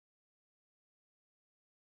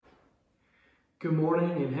Good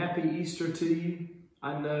morning and happy Easter to you.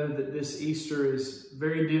 I know that this Easter is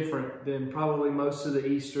very different than probably most of the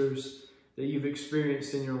Easters that you've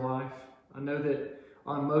experienced in your life. I know that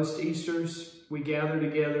on most Easters, we gather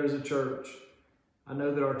together as a church. I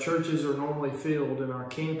know that our churches are normally filled and our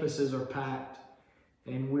campuses are packed,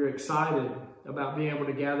 and we're excited about being able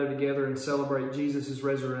to gather together and celebrate Jesus'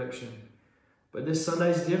 resurrection. But this Sunday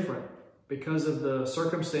is different because of the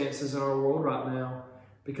circumstances in our world right now.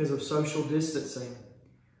 Because of social distancing,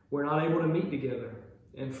 we're not able to meet together.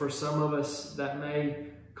 And for some of us, that may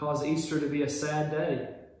cause Easter to be a sad day.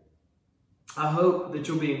 I hope that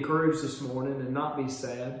you'll be encouraged this morning and not be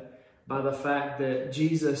sad by the fact that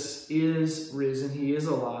Jesus is risen. He is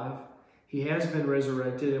alive. He has been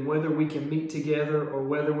resurrected. And whether we can meet together or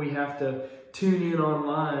whether we have to tune in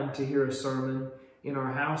online to hear a sermon in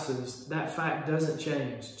our houses, that fact doesn't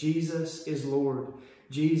change. Jesus is Lord.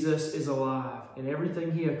 Jesus is alive, and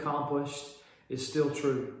everything he accomplished is still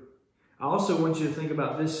true. I also want you to think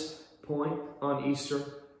about this point on Easter,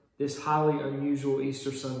 this highly unusual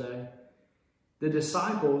Easter Sunday. The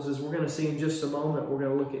disciples, as we're going to see in just a moment, we're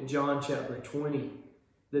going to look at John chapter 20.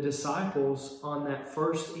 The disciples on that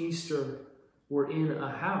first Easter were in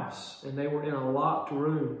a house, and they were in a locked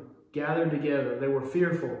room, gathered together. They were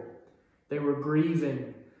fearful. They were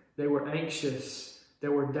grieving. They were anxious.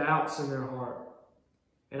 There were doubts in their heart.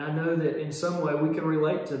 And I know that in some way we can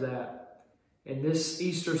relate to that. And this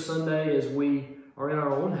Easter Sunday, as we are in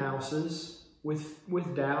our own houses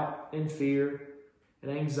with doubt and fear and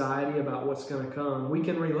anxiety about what's going to come, we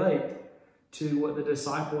can relate to what the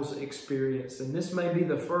disciples experienced. And this may be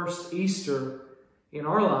the first Easter in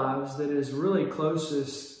our lives that is really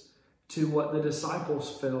closest to what the disciples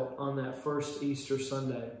felt on that first Easter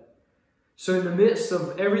Sunday. So in the midst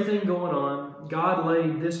of everything going on, God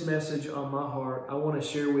laid this message on my heart. I want to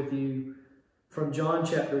share with you from John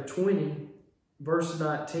chapter 20, verse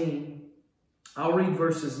 19. I'll read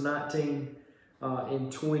verses 19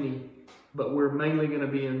 and 20, but we're mainly going to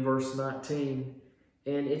be in verse 19.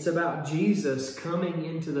 And it's about Jesus coming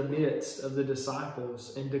into the midst of the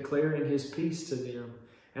disciples and declaring his peace to them.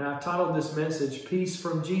 And I've titled this message, Peace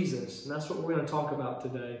from Jesus. And that's what we're going to talk about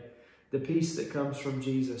today. The peace that comes from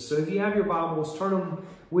Jesus. So if you have your Bibles, turn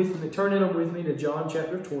in them with me to John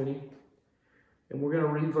chapter 20. And we're going to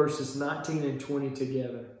read verses 19 and 20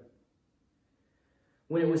 together.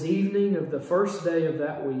 When it was evening of the first day of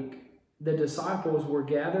that week, the disciples were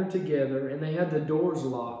gathered together, and they had the doors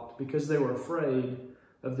locked because they were afraid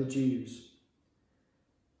of the Jews.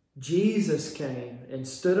 Jesus came and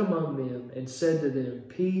stood among them and said to them,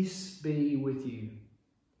 Peace be with you.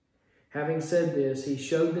 Having said this, he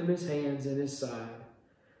showed them his hands and his side.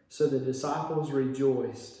 So the disciples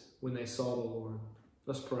rejoiced when they saw the Lord.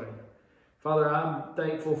 Let's pray. Father, I'm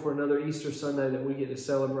thankful for another Easter Sunday that we get to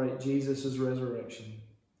celebrate Jesus' resurrection.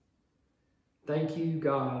 Thank you,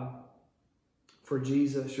 God, for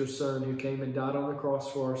Jesus, your Son, who came and died on the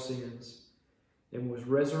cross for our sins and was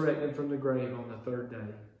resurrected from the grave on the third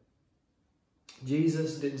day.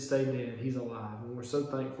 Jesus didn't stay dead. He's alive, and we're so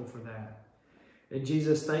thankful for that. And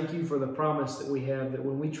Jesus, thank you for the promise that we have that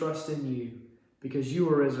when we trust in you, because you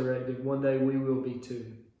were resurrected, one day we will be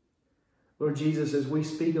too. Lord Jesus, as we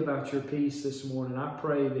speak about your peace this morning, I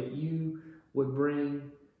pray that you would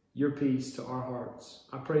bring your peace to our hearts.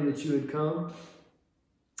 I pray that you would come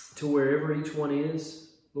to wherever each one is,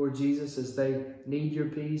 Lord Jesus, as they need your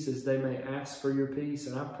peace, as they may ask for your peace.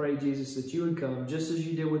 And I pray, Jesus, that you would come, just as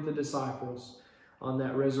you did with the disciples on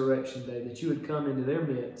that resurrection day, that you would come into their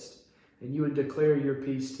midst and you would declare your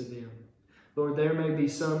peace to them. Lord, there may be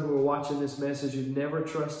some who are watching this message who've never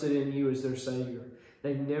trusted in you as their Savior.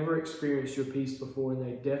 They've never experienced your peace before, and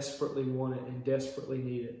they desperately want it and desperately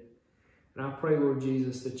need it. And I pray, Lord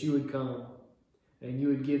Jesus, that you would come and you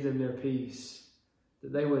would give them their peace,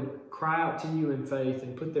 that they would cry out to you in faith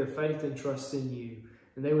and put their faith and trust in you,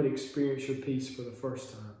 and they would experience your peace for the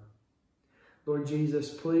first time. Lord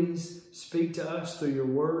Jesus, please speak to us through your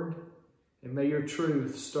word. And may your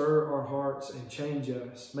truth stir our hearts and change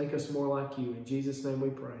us. Make us more like you. In Jesus' name we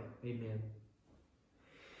pray. Amen.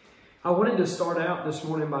 I wanted to start out this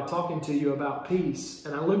morning by talking to you about peace.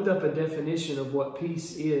 And I looked up a definition of what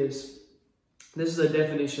peace is. This is a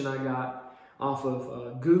definition I got off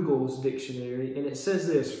of Google's dictionary. And it says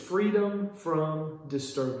this: freedom from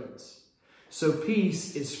disturbance. So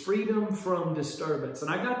peace is freedom from disturbance. And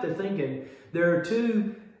I got to thinking, there are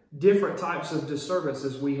two different types of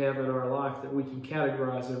disturbances we have in our life that we can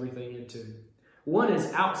categorize everything into. One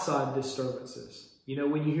is outside disturbances. You know,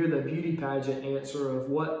 when you hear the beauty pageant answer of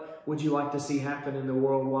what would you like to see happen in the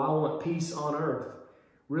world? Well, I want peace on earth.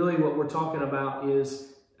 Really what we're talking about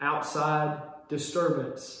is outside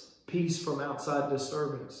disturbance, peace from outside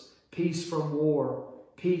disturbance, peace from war,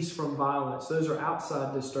 peace from violence. Those are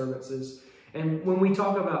outside disturbances. And when we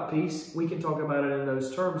talk about peace, we can talk about it in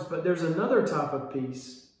those terms. But there's another type of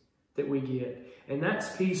peace that we get, and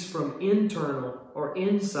that's peace from internal or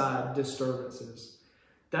inside disturbances.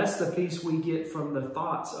 That's the peace we get from the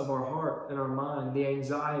thoughts of our heart and our mind, the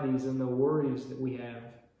anxieties and the worries that we have.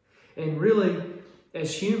 And really,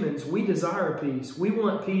 as humans, we desire peace. We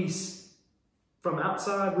want peace from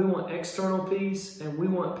outside. We want external peace, and we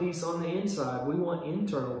want peace on the inside. We want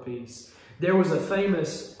internal peace. There was a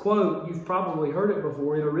famous quote, you've probably heard it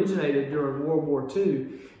before. It originated during World War II.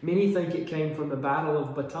 Many think it came from the Battle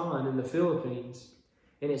of Bataan in the Philippines.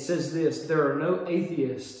 And it says this: there are no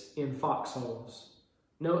atheists in foxholes.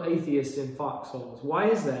 No atheists in foxholes. Why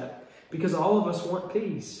is that? Because all of us want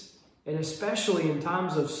peace. And especially in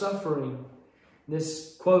times of suffering.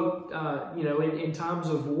 This quote, in times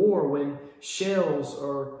of war, when shells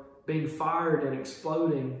are being fired and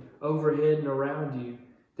exploding overhead and around you,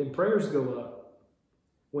 then prayers go up.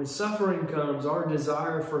 When suffering comes, our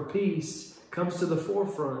desire for peace comes to the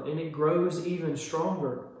forefront, and it grows even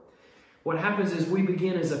stronger. What happens is we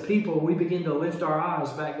begin as a people, we begin to lift our eyes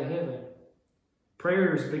back to heaven.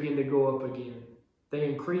 Prayers begin to go up again. They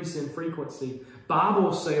increase in frequency.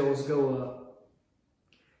 Bible sales go up.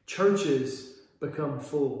 Churches become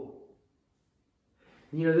full.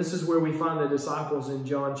 This is where we find the disciples in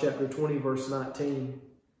John chapter 20, verse 19.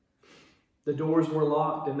 The doors were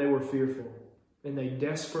locked and they were fearful. And they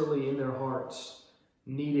desperately in their hearts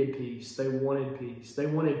needed peace. They wanted peace. They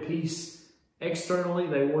wanted peace externally.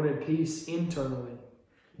 They wanted peace internally.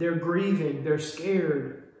 They're grieving. They're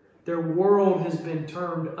scared. Their world has been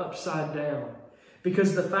turned upside down.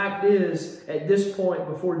 Because the fact is, at this point,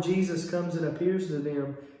 before Jesus comes and appears to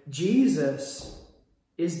them, Jesus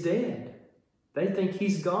is dead. They think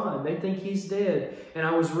he's gone. They think he's dead. And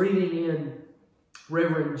I was reading in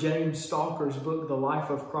Reverend James Stalker's book, The Life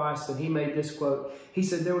of Christ, and he made this quote. He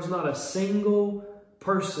said, there was not a single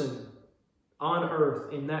person on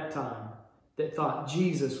earth in that time that thought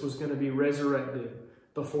Jesus was going to be resurrected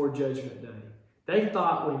before Judgment Day. They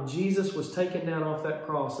thought when Jesus was taken down off that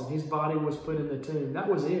cross and his body was put in the tomb, that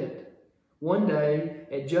was it. One day,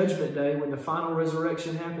 at Judgment Day, when the final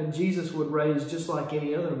resurrection happened, Jesus would raise just like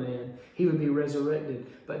any other man. He would be resurrected,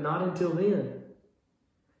 but not until then.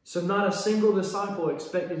 So not a single disciple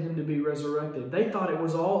expected him to be resurrected. They thought it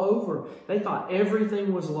was all over. They thought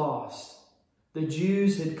everything was lost. The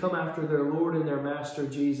Jews had come after their Lord and their Master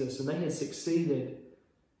Jesus, and they had succeeded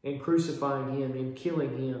in crucifying him, in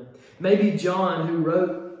killing him. Maybe John, who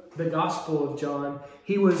wrote the Gospel of John,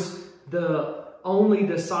 he was the only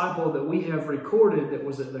disciple that we have recorded that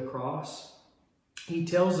was at the cross. He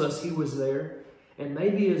tells us he was there. And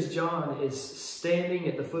maybe as John is standing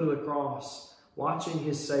at the foot of the cross, watching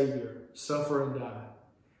his Savior suffer and die,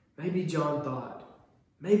 maybe John thought,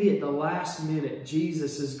 maybe at the last minute,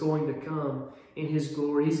 Jesus is going to come in his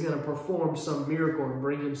glory. He's going to perform some miracle and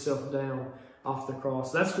bring himself down off the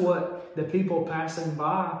cross. That's what the people passing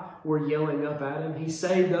by were yelling up at him. He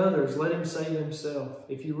saved others. Let him save himself.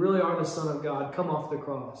 If you really are the Son of God, come off the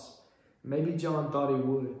cross. Maybe John thought he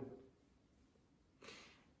would.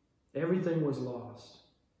 Everything was lost.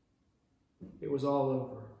 It was all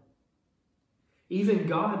over. Even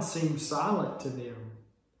God seemed silent to them.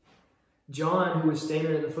 John, who was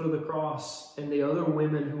standing at the foot of the cross, and the other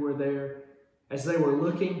women who were there, as they were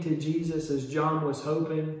looking to Jesus, as John was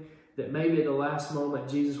hoping that maybe at the last moment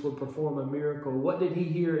Jesus would perform a miracle, what did he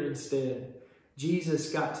hear instead?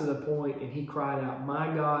 Jesus got to the point and he cried out, my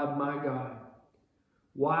God,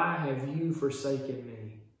 why have you forsaken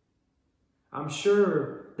me?" I'm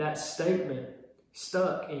sure that statement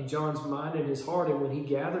stuck in John's mind and his heart, and when he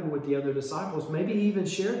gathered with the other disciples, maybe he even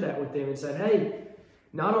shared that with them and said, hey,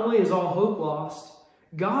 not only is all hope lost,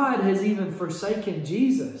 God has even forsaken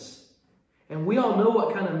Jesus. And we all know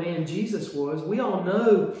what kind of man Jesus was. We all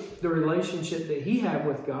know the relationship that he had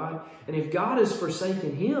with God. And if God has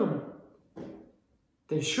forsaken him,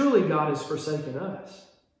 then surely God has forsaken us.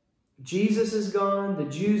 Jesus is gone,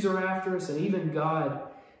 the Jews are after us, and even God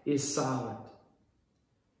is silent.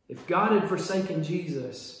 If God had forsaken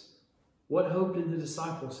Jesus, what hope did the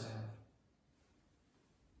disciples have?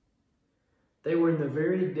 They were in the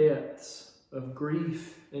very depths of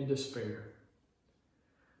grief and despair.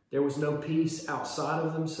 There was no peace outside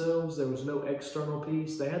of themselves. There was no external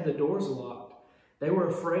peace. They had the doors locked. They were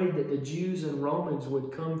afraid that the Jews and Romans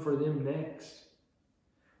would come for them next.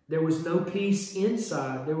 There was no peace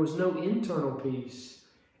inside. There was no internal peace.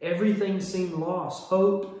 Everything seemed lost.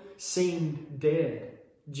 Hope seemed dead.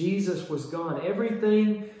 Jesus was gone.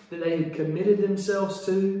 Everything that they had committed themselves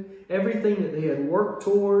to, everything that they had worked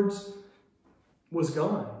towards was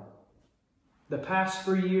gone. The past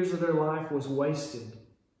 3 years of their life was wasted.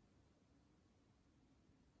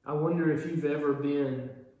 I wonder if you've ever been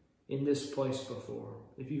in this place before,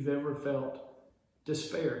 if you've ever felt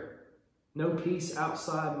despair. No peace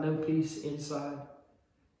outside, no peace inside.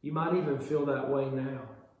 You might even feel that way now.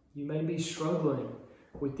 You may be struggling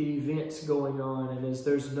with the events going on, and as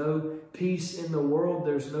there's no peace in the world,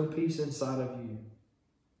 there's no peace inside of you.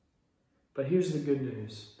 But here's the good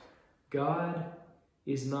news. God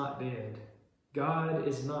is not dead. God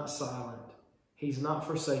is not silent. He's not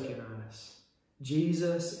forsaken us.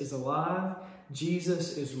 Jesus is alive.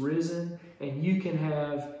 Jesus is risen, and you can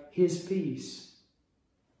have His peace.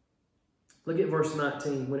 Look at verse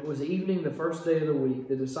 19. When it was evening, the first day of the week,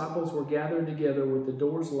 the disciples were gathered together with the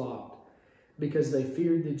doors locked because they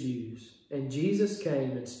feared the Jews. And Jesus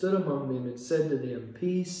came and stood among them and said to them,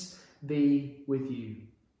 "Peace be with you."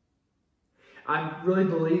 I really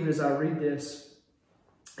believe as I read this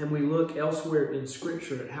and we look elsewhere in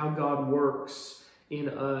Scripture at how God works in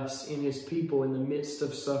us, in His people, in the midst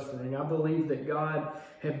of suffering, I believe that God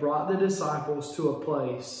had brought the disciples to a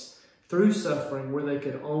place through suffering where they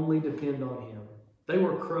could only depend on Him. They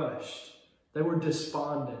were crushed. They were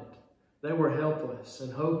despondent. They were helpless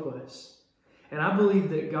and hopeless. And I believe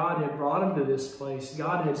that God had brought them to this place.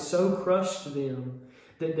 God had so crushed them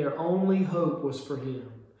that their only hope was for Him.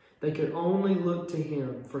 They could only look to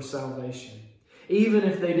Him for salvation. Even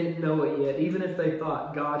if they didn't know it yet, even if they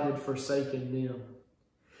thought God had forsaken them.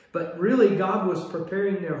 But really, God was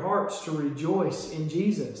preparing their hearts to rejoice in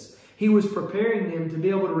Jesus. He was preparing them to be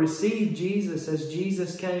able to receive Jesus as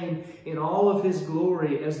Jesus came in all of His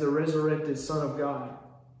glory as the resurrected Son of God.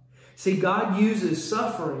 See, God uses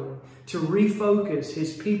suffering to refocus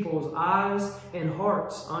His people's eyes and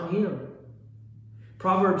hearts on Him.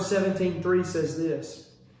 Proverbs 17:3 says this,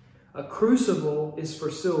 "A crucible is for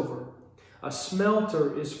silver, a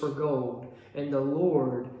smelter is for gold, and the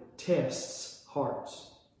Lord tests hearts."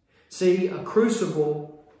 See, a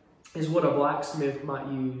crucible is what a blacksmith might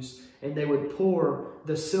use, and they would pour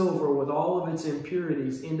the silver with all of its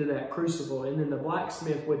impurities into that crucible, and then the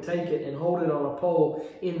blacksmith would take it and hold it on a pole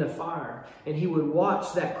in the fire, and he would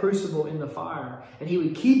watch that crucible in the fire, and he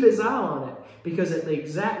would keep his eye on it, because at the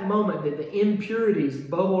exact moment that the impurities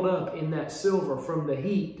bubbled up in that silver from the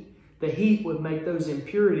heat would make those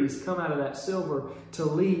impurities come out of that silver to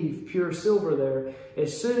leave pure silver there.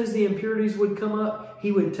 As soon as the impurities would come up,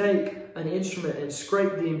 he would take an instrument and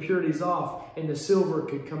scrape the impurities off, and the silver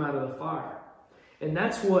could come out of the fire. And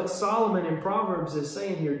that's what Solomon in Proverbs is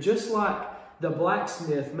saying here. Just like the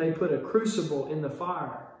blacksmith may put a crucible in the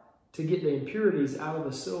fire to get the impurities out of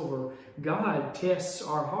the silver, God tests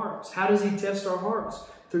our hearts. How does He test our hearts?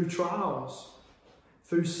 Through trials,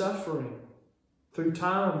 through suffering, through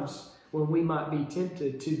times when we might be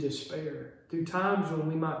tempted to despair, through times when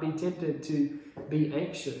we might be tempted to be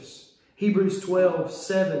anxious. Hebrews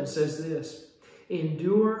 12:7 says this,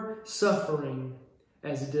 "Endure suffering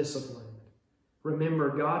as discipline. Remember,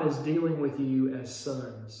 God is dealing with you as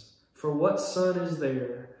sons. For what son is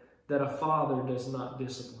there that a father does not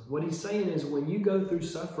discipline?" What he's saying is when you go through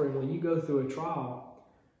suffering, when you go through a trial,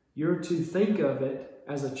 you're to think of it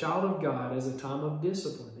as a child of God as a time of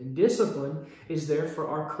discipline. And discipline is there for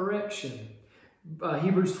our correction.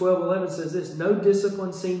 Hebrews 12:11 says this, "No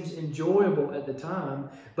discipline seems enjoyable at the time,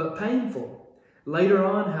 but painful. Later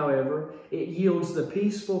on, however, it yields the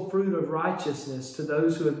peaceful fruit of righteousness to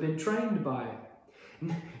those who have been trained by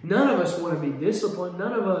it." None of us want to be disciplined.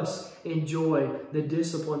 None of us enjoy the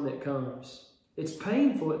discipline that comes. It's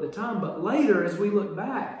painful at the time, but later, as we look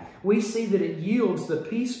back, we see that it yields the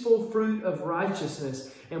peaceful fruit of righteousness,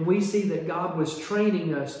 and we see that God was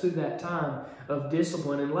training us through that time of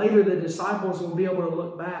discipline. And later, the disciples will be able to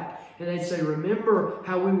look back, and they'd say, "Remember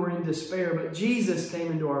how we were in despair, but Jesus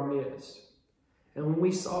came into our midst. And when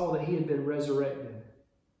we saw that He had been resurrected,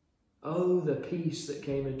 oh, the peace that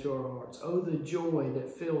came into our hearts. Oh, the joy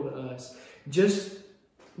that filled us." Just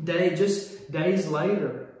days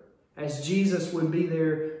later, as Jesus would be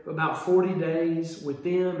there about 40 days with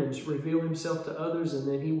them and reveal Himself to others, and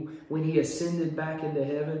then when He ascended back into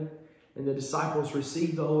heaven and the disciples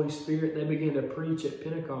received the Holy Spirit, they began to preach at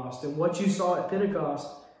Pentecost. And what you saw at Pentecost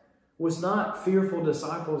was not fearful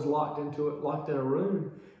disciples locked in a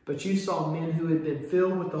room, but you saw men who had been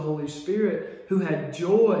filled with the Holy Spirit, who had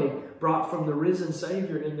joy brought from the risen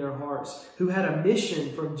Savior in their hearts, who had a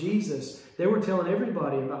mission from Jesus. They were telling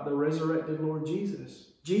everybody about the resurrected Lord Jesus.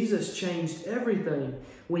 Jesus changed everything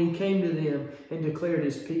when He came to them and declared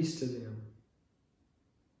His peace to them.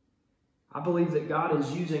 I believe that God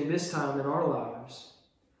is using this time in our lives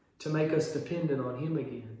to make us dependent on Him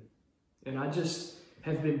again. And I just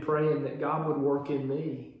have been praying that God would work in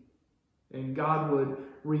me and God would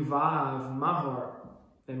revive my heart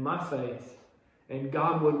and my faith, and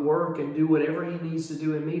God would work and do whatever He needs to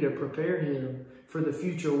do in me to prepare Him for the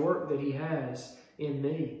future work that He has in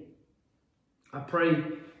me. I pray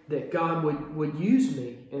that God would use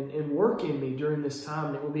me and work in me during this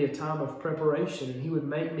time. It will be a time of preparation, and He would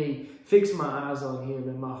make me fix my eyes on Him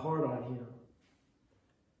and my heart on Him.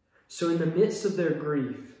 So in the midst of their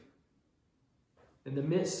grief, in the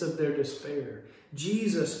midst of their despair,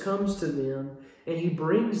 Jesus comes to them and He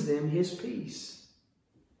brings them His peace.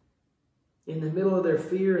 In the middle of their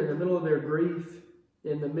fear, in the middle of their grief,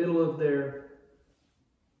 in the middle of their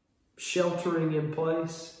sheltering in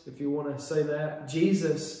place, if you want to say that,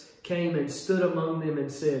 Jesus came and stood among them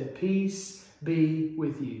and said, "Peace be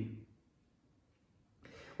with you."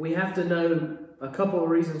 We have to know a couple of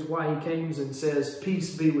reasons why He came and says,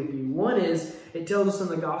 "Peace be with you." One is, it tells us in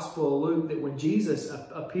the Gospel of Luke that when Jesus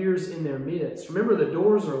appears in their midst, remember the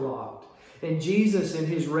doors are locked, and Jesus in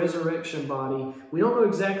His resurrection body, we don't know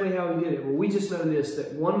exactly how He did it, but we just know this,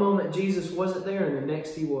 that one moment Jesus wasn't there and the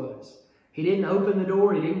next He was. He didn't open the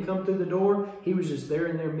door. He didn't come through the door. He was just there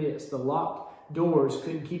in their midst. The locked doors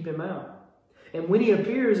couldn't keep Him out. And when He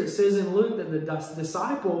appears, it says in Luke that the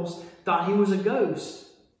disciples thought He was a ghost.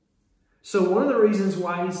 So one of the reasons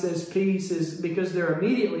why He says peace is because they're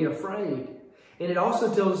immediately afraid. And it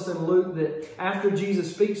also tells us in Luke that after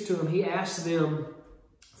Jesus speaks to them, He asks them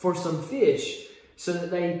for some fish so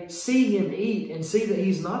that they see Him eat and see that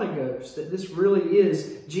He's not a ghost, that this really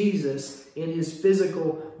is Jesus in His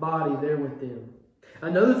physical body there with them.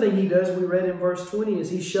 Another thing He does, we read in verse 20, is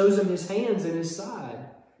He shows them His hands and His side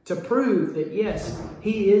to prove that, yes,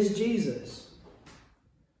 He is Jesus.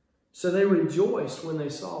 So they rejoiced when they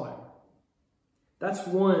saw Him. That's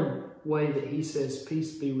one way that He says,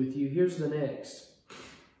 "Peace be with you." Here's the next.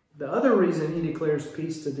 The other reason He declares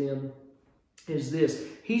peace to them is this.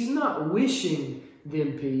 He's not wishing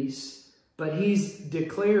them peace, but He's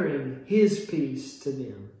declaring His peace to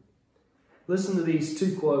them. Listen to these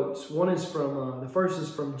two quotes. One is from, the first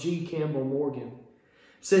is from G. Campbell Morgan.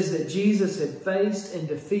 It says that Jesus had faced and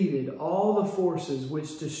defeated all the forces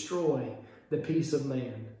which destroy the peace of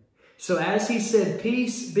man. So as He said,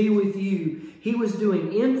 "Peace be with you," He was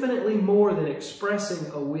doing infinitely more than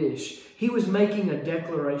expressing a wish. He was making a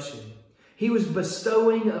declaration. He was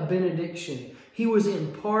bestowing a benediction. He was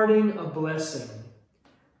imparting a blessing.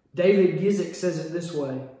 David Gizik says it this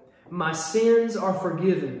way: "My sins are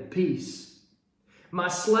forgiven, peace. My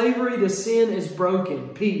slavery to sin is broken,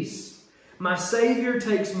 peace. My Savior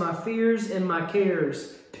takes my fears and my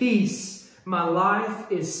cares, peace. My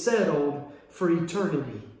life is settled for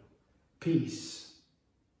eternity, peace."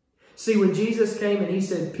 See, when Jesus came and He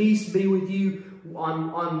said, "Peace be with you,"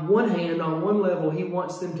 on one hand, on one level, He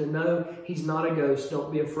wants them to know He's not a ghost,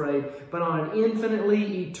 don't be afraid. But on an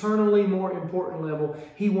infinitely, eternally more important level,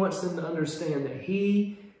 He wants them to understand that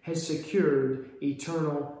He has secured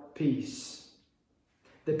eternal peace.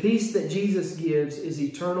 The peace that Jesus gives is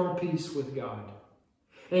eternal peace with God.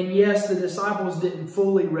 And yes, the disciples didn't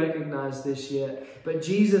fully recognize this yet, but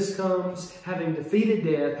Jesus comes having defeated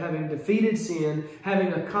death, having defeated sin,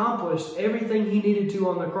 having accomplished everything He needed to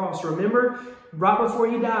on the cross. Remember, right before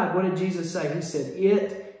He died, what did Jesus say? He said,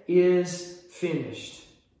 "It is finished."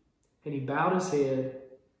 And He bowed His head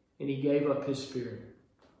and He gave up His spirit.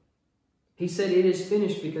 He said it is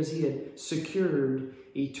finished because He had secured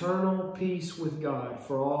eternal peace with God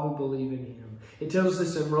for all who believe in Him. It tells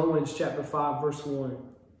us this in Romans chapter 5, verse 1.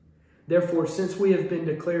 "Therefore, since we have been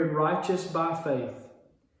declared righteous by faith,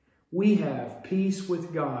 we have peace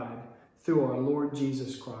with God through our Lord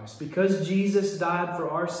Jesus Christ." Because Jesus died for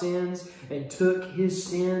our sins and took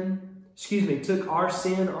our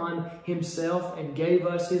sin on Himself and gave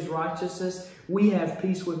us His righteousness, we have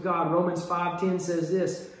peace with God. Romans 5:10 says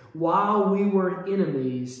this: "While we were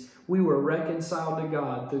enemies, we were reconciled to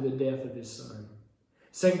God through the death of His Son."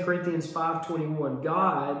 2 Corinthians 5:21,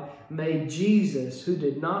 "God made Jesus, who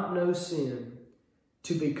did not know sin,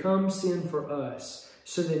 to become sin for us,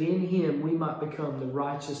 so that in Him we might become the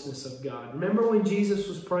righteousness of God." Remember when Jesus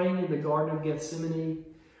was praying in the Garden of Gethsemane?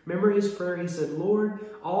 Remember His prayer? He said, "Lord,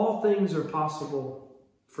 all things are possible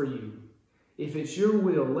for you. If it's your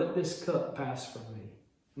will, let this cup pass from me.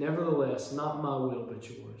 Nevertheless, not my will, but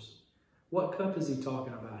yours." What cup is He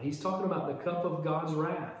talking about? He's talking about the cup of God's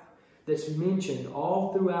wrath that's mentioned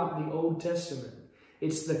all throughout the Old Testament.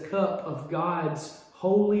 It's the cup of God's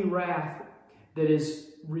holy wrath that is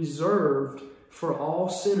reserved for all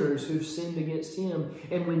sinners who've sinned against Him.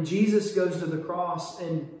 And when Jesus goes to the cross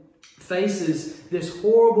and faces this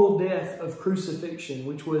horrible death of crucifixion,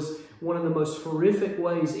 which was one of the most horrific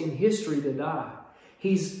ways in history to die.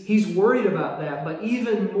 He's worried about that, but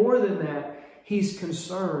even more than that, he's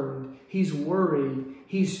concerned, he's worried.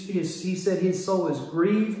 He said his soul is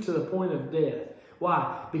grieved to the point of death.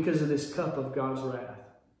 Why? Because of this cup of God's wrath,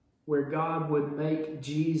 where God would make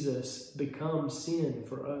Jesus become sin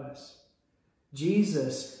for us.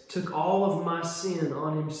 Jesus took all of my sin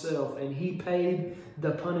on himself, and he paid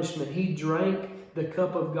the punishment. He drank the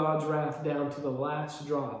cup of God's wrath down to the last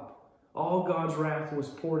drop. All God's wrath was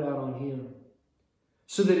poured out on him,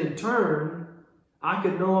 so that in turn, I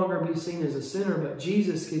could no longer be seen as a sinner, but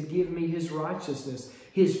Jesus could give me his righteousness,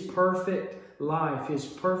 his perfect life, his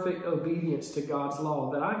perfect obedience to God's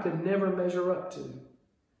law that I could never measure up to.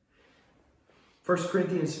 1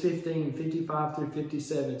 Corinthians 15, 55 through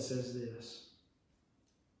 57 says this: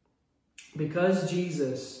 because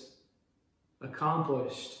Jesus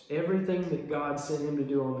accomplished everything that God sent him to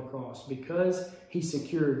do on the cross, because he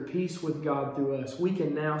secured peace with God through us, we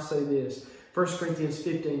can now say this, 1 Corinthians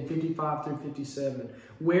 15, 55 through 57.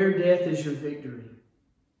 Where death is your victory?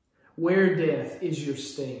 Where death is your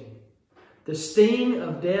sting? The sting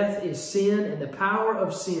of death is sin, and the power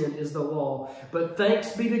of sin is the law. But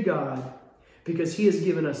thanks be to God, because he has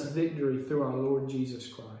given us victory through our Lord Jesus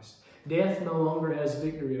Christ. Death no longer has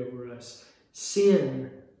victory over us.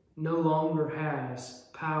 Sin no longer has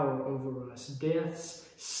power over us. Death's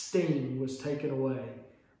sting was taken away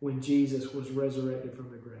when Jesus was resurrected from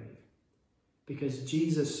the grave. Because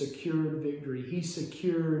Jesus secured victory. He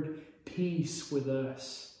secured peace with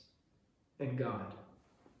us and God.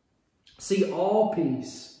 See, all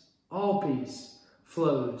peace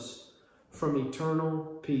flows from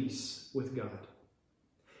eternal peace with God.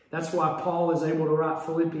 That's why Paul is able to write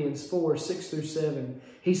Philippians 4, 6 through 7.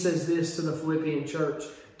 He says this to the Philippian church: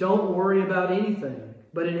 don't worry about anything,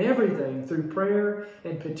 but in everything, through prayer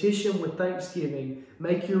and petition with thanksgiving,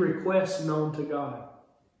 make your requests known to God.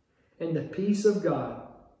 And the peace of God,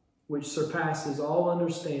 which surpasses all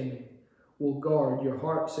understanding, will guard your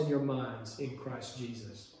hearts and your minds in Christ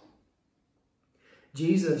Jesus.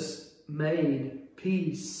 Jesus made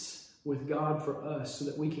peace with God for us so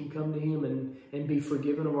that we can come to him and be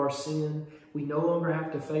forgiven of our sin. We no longer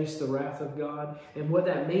have to face the wrath of God. And what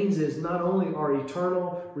that means is not only our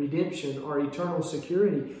eternal redemption, our eternal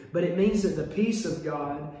security, but it means that the peace of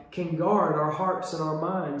God can guard our hearts and our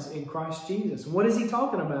minds in Christ Jesus. And what is he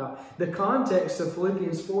talking about? The context of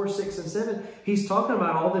Philippians 4, 6, and 7, he's talking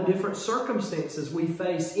about all the different circumstances we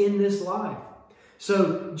face in this life.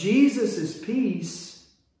 So Jesus' peace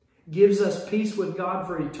gives us peace with God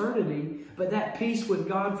for eternity, but that peace with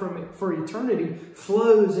God for eternity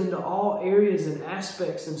flows into all areas and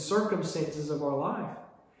aspects and circumstances of our life.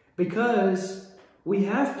 Because we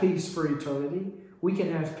have peace for eternity, we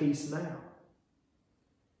can have peace now.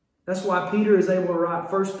 That's why Peter is able to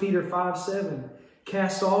write 1 Peter 5, 7.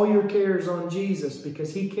 Cast all your cares on Jesus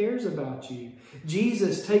because he cares about you.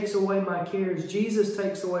 Jesus takes away my cares. Jesus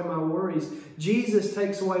takes away my worries. Jesus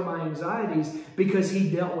takes away my anxieties because he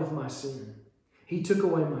dealt with my sin. He took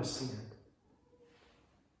away my sin.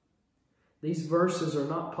 These verses are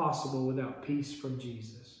not possible without peace from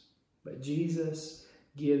Jesus. But Jesus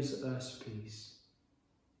gives us peace.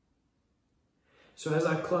 So as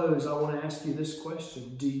I close, I want to ask you this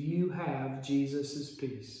question. Do you have Jesus'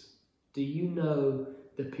 peace? Do you know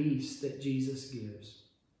the peace that Jesus gives?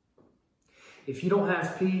 If you don't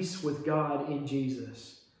have peace with God in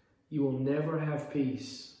Jesus, you will never have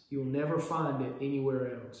peace. You will never find it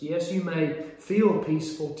anywhere else. Yes, you may feel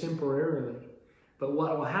peaceful temporarily, but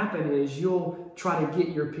what will happen is you'll try to get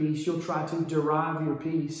your peace. You'll try to derive your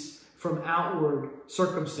peace from outward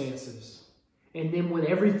circumstances. And then when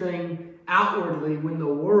everything outwardly, when the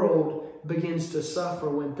world begins to suffer,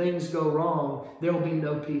 when things go wrong, there will be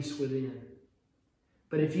no peace within.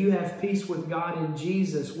 But if you have peace with God in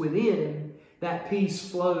Jesus within, that peace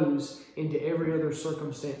flows into every other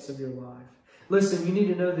circumstance of your life. Listen, you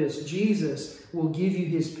need to know this. Jesus will give you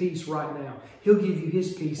his peace right now. He'll give you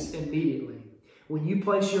his peace immediately. When you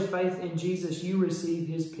place your faith in Jesus, you receive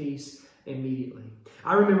his peace immediately.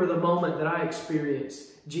 I remember the moment that I experienced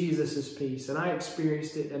Jesus' peace, and I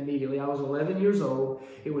experienced it immediately. I was 11 years old.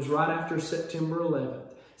 It was right after September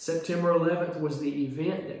 11th. September 11th was the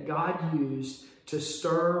event that God used to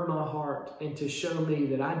stir my heart and to show me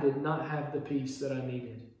that I did not have the peace that I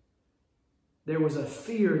needed. There was a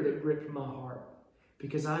fear that gripped my heart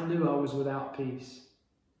because I knew I was without peace.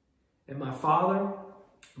 And my father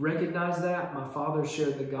recognized that. My father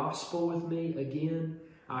shared the gospel with me again.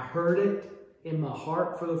 I heard it in my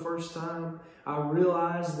heart for the first time. I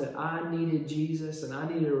realized that I needed Jesus and I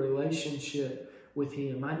needed a relationship with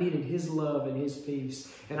Him. I needed His love and His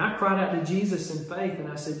peace. And I cried out to Jesus in faith,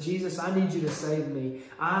 and I said, Jesus, I need you to save me.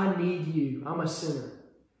 I need you. I'm a sinner,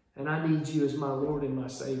 and I need you as my Lord and my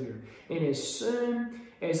Savior. And as soon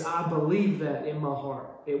as I believed that in my heart,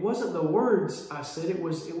 it wasn't the words I said, it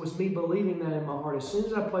was me believing that in my heart. As soon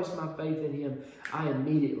as I placed my faith in Him, I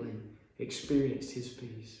immediately experienced His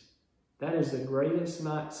peace. That is the greatest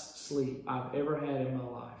night's sleep I've ever had in my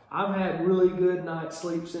life. I've had really good night's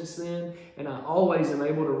sleep since then, and I always am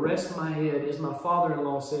able to rest my head, as my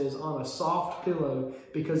father-in-law says, on a soft pillow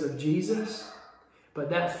because of Jesus.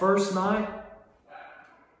 But that first night,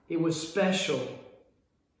 it was special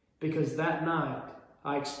because that night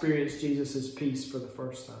I experienced Jesus' peace for the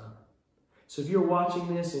first time. So if you're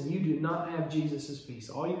watching this and you do not have Jesus' peace,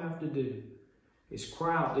 all you have to do is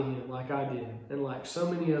cry out to Him like I did and like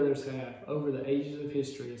so many others have over the ages of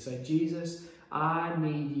history and say, Jesus, I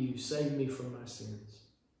need you. Save me from my sins.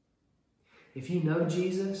 If you know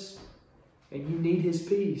Jesus and you need His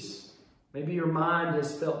peace, maybe your mind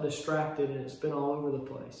has felt distracted and it's been all over the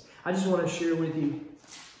place. I just want to share with you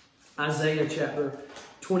Isaiah chapter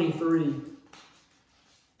 23.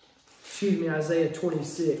 Isaiah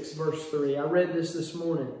 26, verse 3. I read this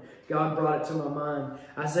morning. God brought it to my mind.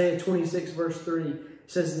 Isaiah 26, verse 3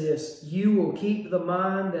 says this, you will keep the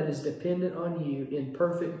mind that is dependent on you in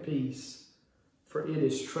perfect peace, for it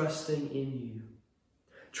is trusting in you.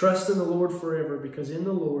 Trust in the Lord forever, because in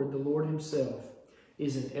the Lord Himself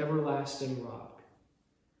is an everlasting rock.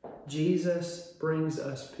 Jesus brings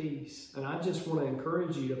us peace. And I just want to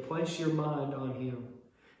encourage you to place your mind on Him.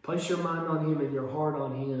 Place your mind on Him and your heart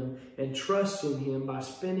on Him, and trust in Him by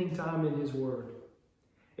spending time in His Word.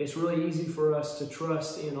 It's really easy for us to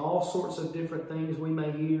trust in all sorts of different things we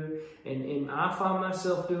may hear, and I find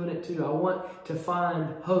myself doing it too. I want to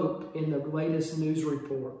find hope in the latest news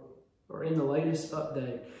report or in the latest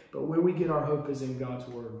update, but where we get our hope is in God's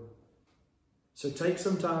Word. So take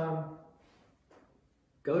some time,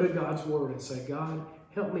 go to God's Word and say, God,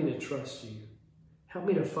 help me to trust you. Help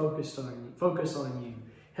me to focus on you.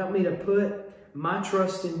 Help me to put my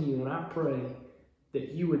trust in you, and I pray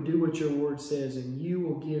that you would do what your word says and you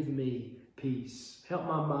will give me peace. Help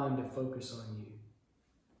my mind to focus on you.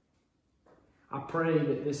 I pray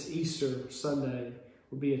that this Easter Sunday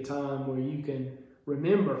will be a time where you can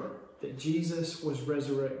remember that Jesus was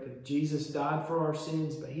resurrected. Jesus died for our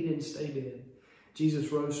sins, but He didn't stay dead.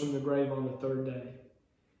 Jesus rose from the grave on the third day.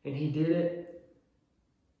 And He did it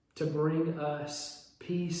to bring us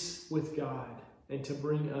peace with God and to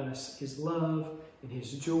bring us His love and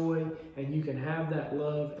His joy, and you can have that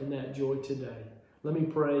love and that joy today. Let me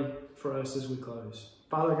pray for us as we close.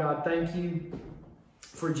 Father God, thank you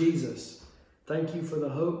for Jesus. Thank you for the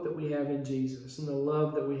hope that we have in Jesus, and the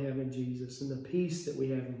love that we have in Jesus, and the peace that we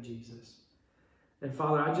have in Jesus. And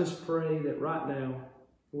Father, I just pray that right now,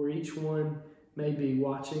 where each one may be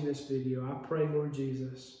watching this video, I pray, Lord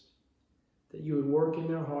Jesus, that you would work in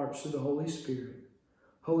their hearts through the Holy Spirit.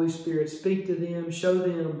 Holy Spirit, speak to them, show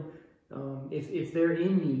them if they're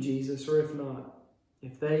in you, Jesus, or if not.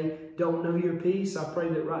 If they don't know your peace, I pray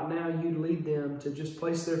that right now you'd lead them to just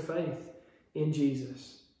place their faith in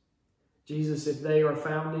Jesus. Jesus, if they are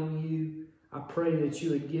found in you, I pray that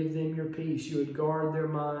you would give them your peace. You would guard their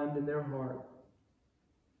mind and their heart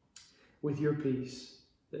with your peace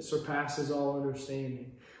that surpasses all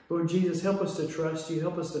understanding. Lord Jesus, help us to trust you.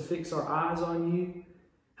 Help us to fix our eyes on you.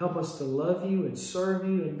 Help us to love you and serve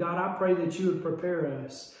you. And God, I pray that you would prepare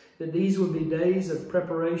us, that these would be days of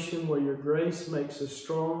preparation where your grace makes us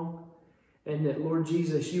strong, and that, Lord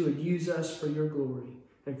Jesus, you would use us for your glory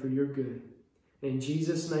and for your good. In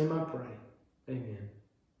Jesus' name I pray. Amen.